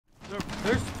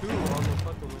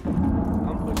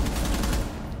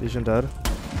Vision dead.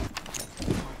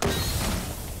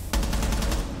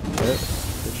 Hit.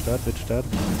 Bitch dead, bitch dead.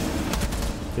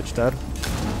 Bitch dead.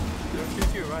 Shoot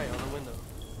to your right on the window.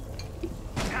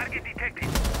 Target detected.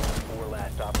 Four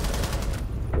last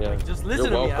operators. Yeah. Just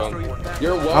listen to me, Astro.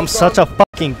 You're welcome. I'm such a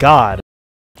fucking god.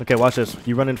 Okay, watch this.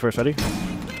 You run in first, ready?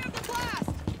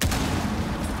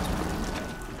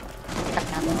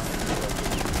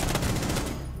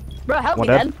 Bro, help One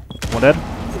me, dead. man. One dead.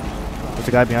 There's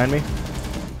a guy behind me.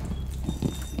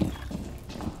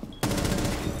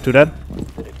 Two dead.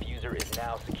 The diffuser is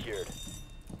now secured.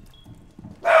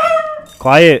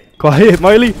 Quiet. Quiet,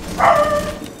 Marley. Last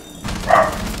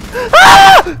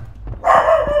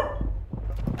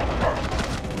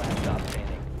stop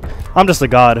standing. I'm just a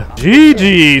god.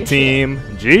 GG, team.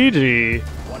 GG.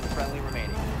 One friendly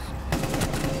remaining.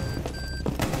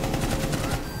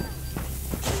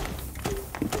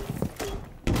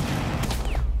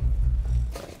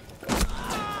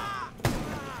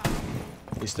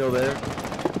 He's still there.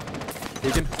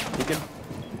 Deacon.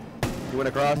 He went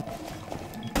across.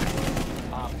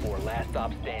 Op 4 last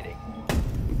stop standing.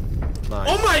 Nice.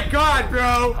 Oh my god,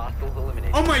 bro! Hostiles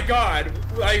eliminated. Oh my god!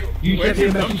 Like, You where'd sent me you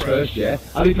a come message from? first, yeah?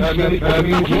 I didn't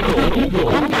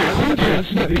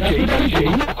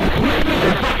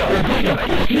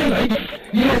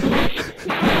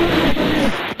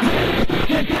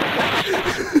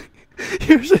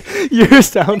You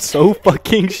sound so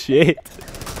fucking shit.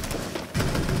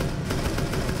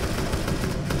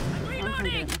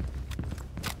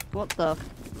 What the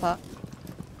fuck?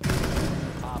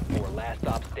 Op 4 last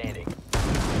stop standing.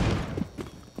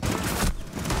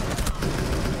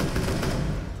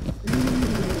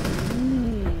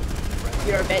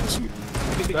 You're a bitch.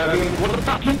 What the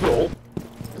fuck, bro?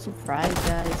 There's some fries,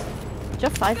 guys. Do you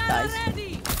have 5 guys?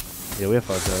 Yeah, we have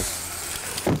 5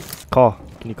 guys. Call.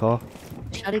 Can you call?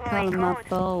 Shawty calling my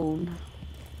phone.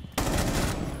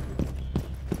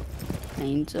 I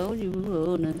ain't told you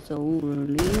on it's so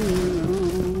early.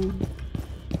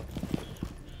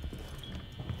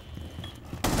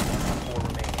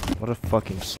 What a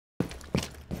fucking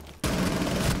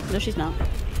No, she's not.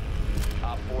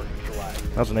 Op 4 neutralized.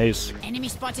 That was an ace. Enemy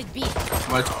spotted B.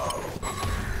 What?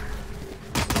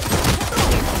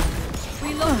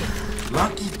 Reloading.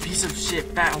 Lucky piece of shit,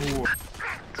 fat whore.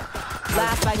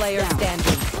 Last player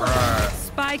standing.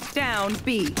 Spike down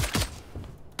B.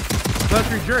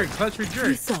 Clutch jerk, clutch jerk.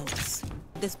 Results.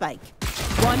 The spike.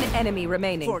 One enemy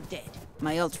remaining. 4 dead.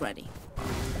 My ult's ready.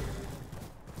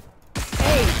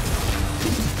 Hey.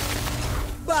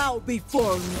 Bow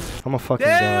before me. I'm a fucking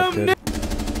god, kid.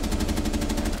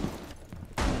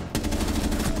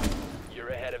 You're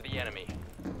ahead of the enemy.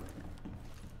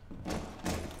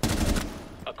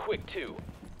 A quick 2.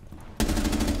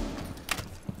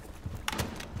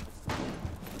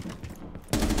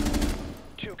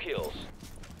 Two kills.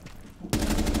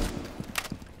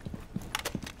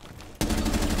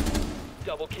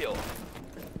 Double kill.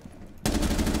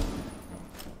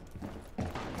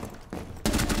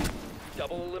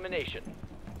 Double elimination.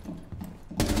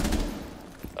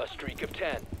 A streak of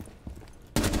 10.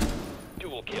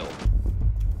 Dual kill.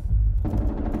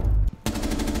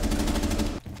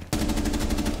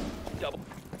 Double.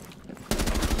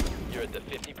 You're at the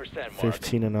 50% mark.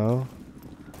 15 and 0.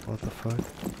 What the fuck?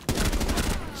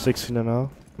 16 and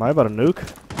 0. Am I about to nuke?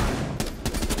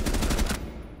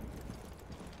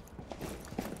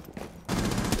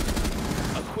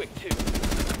 A quick 2.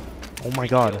 Oh my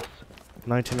god.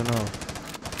 19 and 0.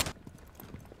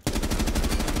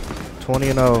 20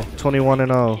 and 0. 21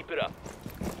 and 0. Keep it up.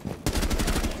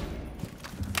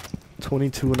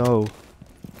 22 and 0.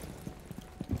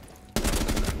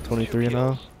 23 and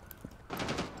 0.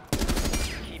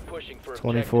 Keep pushing for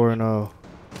 24 and 0.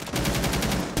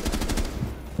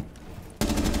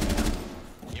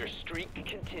 Your streak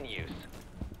continues.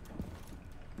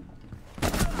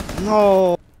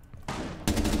 No.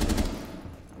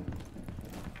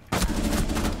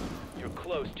 You're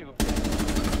close to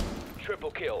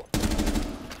triple kill.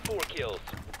 4 kills.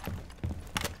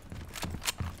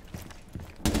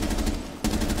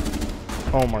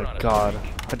 Oh my god.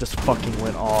 I just fucking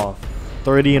went off.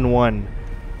 30 and 1.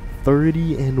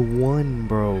 30 and 1,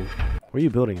 bro. Where are you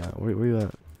building at? Where you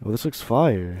at? Oh, this looks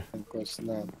fire. Of course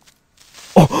not.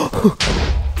 Oh!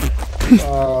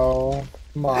 Oh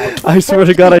my. I swear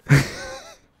to god,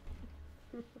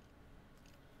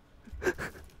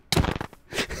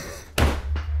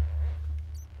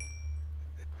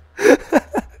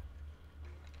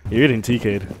 You're getting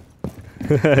TK'd.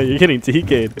 You're getting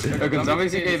TK'd. Yo, can somebody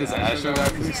TK this Astro guy,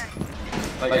 please?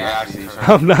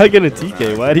 I'm not gonna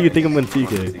TK. Why do you think I'm gonna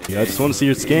TK? I just want to see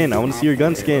your skin. I want to see your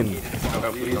gun skin.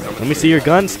 Let me see your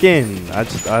gun skin. I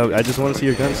just want to see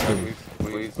your gun skin.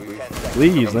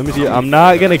 Please, let me see. I'm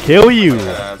not gonna kill you.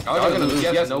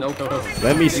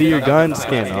 Let me see your gun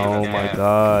skin. Oh my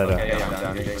god.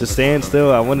 Just stand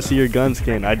still. I want to see your gun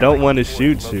skin. I don't want to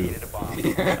shoot you.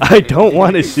 I don't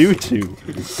want to shoot you.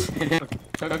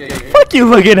 Fuck you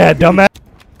looking at, dumbass.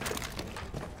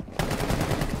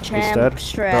 He's dead.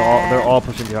 They're all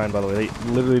pushing behind, by the way.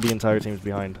 Literally the entire team's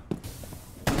behind.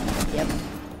 Yep.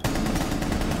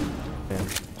 Man.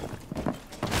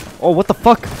 Oh, what the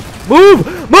fuck? Move!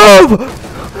 Move!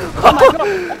 Oh my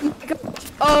god.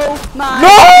 Oh my.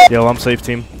 No! Yo, I'm safe,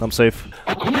 team. I'm safe.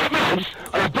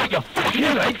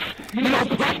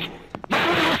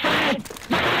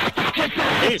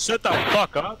 Hey, shut the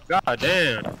fuck up. God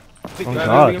damn. Oh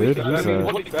god, dude. I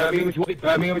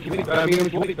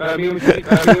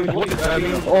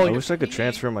wish I could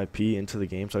transfer my pee into the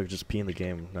game so I could just pee in the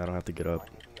game and I don't have to get up.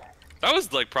 That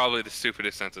was like probably the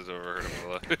stupidest sentence I've ever heard in my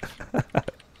life.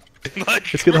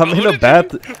 Like, It's because I'm in a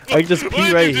bath. I can just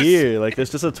pee right here. Like,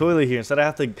 there's just a toilet here. Instead,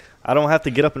 I don't have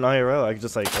to get up in IRL. I can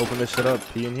just like open this shit up,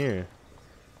 pee in here.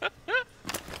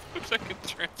 Wish I could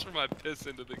transfer my piss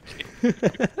into the game.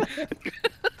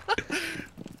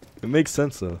 It makes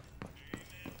sense though.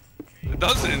 It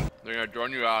doesn't. They're gonna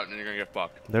drone you out and you're gonna get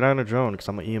fucked. They're not gonna drone because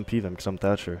I'm gonna EMP them because I'm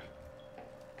Thatcher.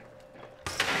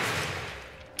 They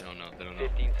don't know. They don't know.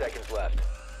 15 seconds left.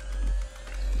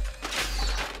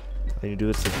 I need to do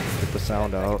this to get the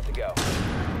sound out.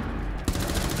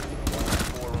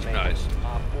 Nice.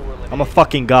 I'm a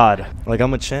fucking god. Like,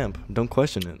 I'm a champ. Don't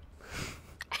question it.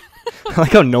 I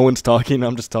like how no one's talking.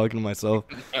 I'm just talking to myself.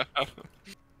 Okay,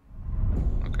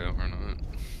 we're not.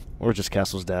 Or just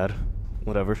Castle's dad.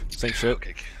 Whatever. Same shit.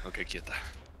 Okay, okay, get that.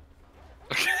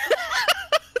 Okay.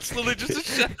 It's literally just a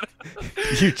shadow.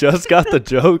 You just got the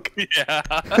joke? Yeah.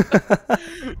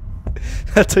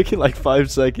 That took you like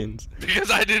 5 seconds. Because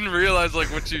I didn't realize like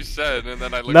what you said, and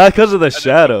then I looked. Not because of the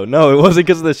shadow. No, it wasn't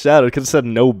because of the shadow. Because it said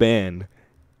no ban.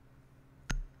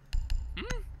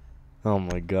 Oh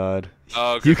my god.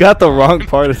 Oh, you got the wrong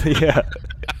part of the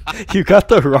You got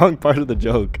the wrong part of the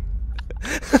joke.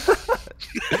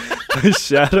 The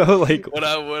shadow, like what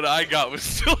I got was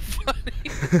still funny.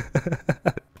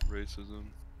 Racism.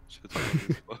 Shit's funny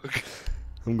as fuck.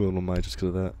 I'm going with mine just because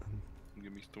of that.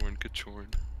 Give me Thorn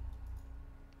Kachorn.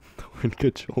 Thorn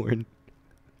Kachorn.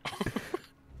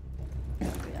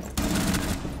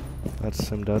 That's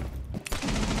him dead.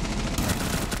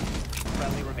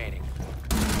 Friendly remaining.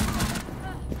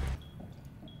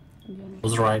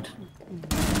 Was right.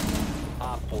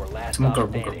 Op 4 last Bunker,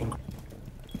 stop bunker, standing. bunker.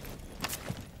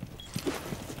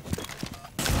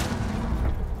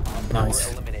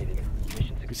 Nice. Eliminated.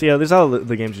 Mission You see how this is how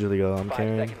the games usually go. I'm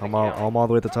carrying. I'm all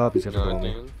the way at the top. These guys are below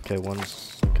me. Okay,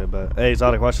 one's okay, bet. Hey,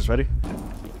 Exotic, watch this. Ready?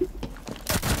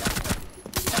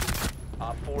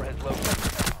 Op 4 has located.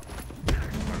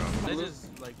 They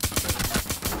just like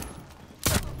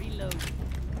Reload.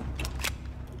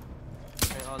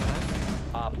 okay, on that.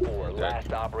 Op 4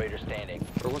 last operator standing.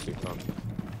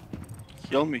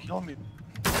 Heal me, heal me.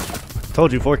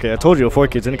 Told you 4K. I told you a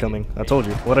 4K's incoming. I told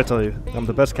you. What'd I tell you? I'm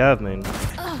the best Cav main.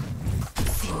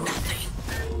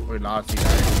 We're lost, you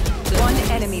guys. One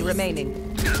enemy remaining.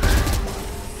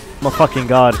 I'm a fucking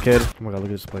god, kid. Oh my god, look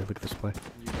at this play. Look at this play.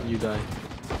 You die.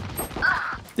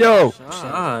 Yo!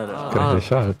 Shot.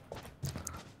 Shot.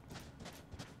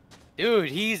 Dude,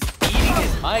 he's eating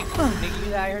his mic.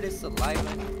 Nigga, I heard his saliva.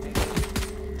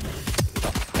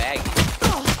 Bag.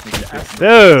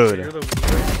 Dude!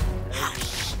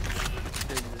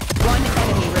 One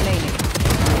enemy remaining.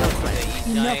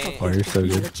 Oh, you're so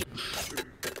good.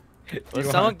 Will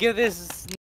someone give this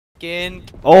skin?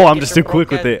 Oh, I'm just too quick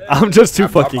with it. I'm just too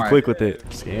fucking quick with it.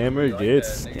 Scammer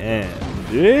gets scammed.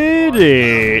 Did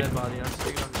it? Dead body, I'm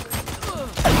sticking on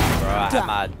Bro, I had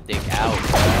my dick out.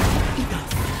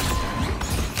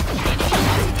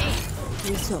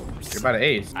 You're about to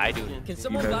ace. I do. Can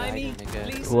someone buy me,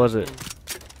 please? Who was it?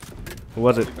 Who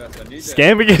was it?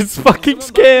 Scammer gets fucking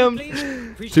scammed.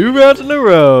 2 rounds in a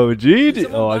row.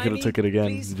 GG. Oh, I could have took it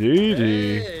again.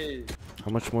 GG. How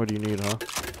much more do you need, huh?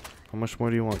 How much more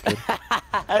do you want, kid?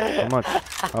 How much?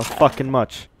 How fucking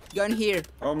much? Gun here.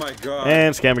 Oh my god.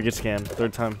 And Scammer gets scammed.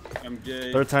 3rd time. I'm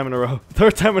gay. 3rd time in a row.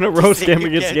 3rd time in a row, Scammer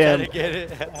gets scammed.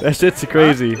 That shit's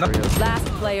crazy. Last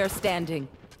player standing.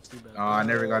 Oh, I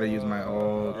never got to use my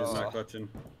ult. It's not clutching.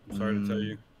 I'm sorry to tell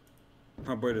you.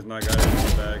 My boy does not got it in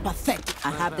his bag. Perfect. I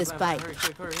have this bike.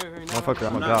 Motherfucker,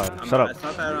 I'm a god. Shut up. It's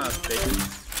not that I don't have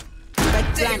faith.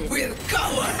 They will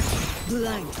cover.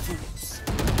 Blind fools.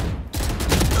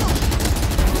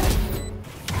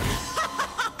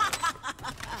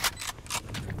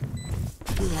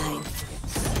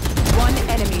 One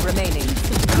enemy remaining.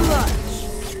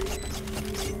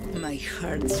 My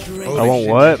heart's racing. I want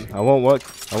what? I want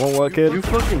what? I want what, kid? You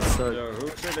fucking suck. Yo, who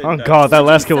said they Oh died? god, that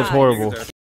last kill was horrible.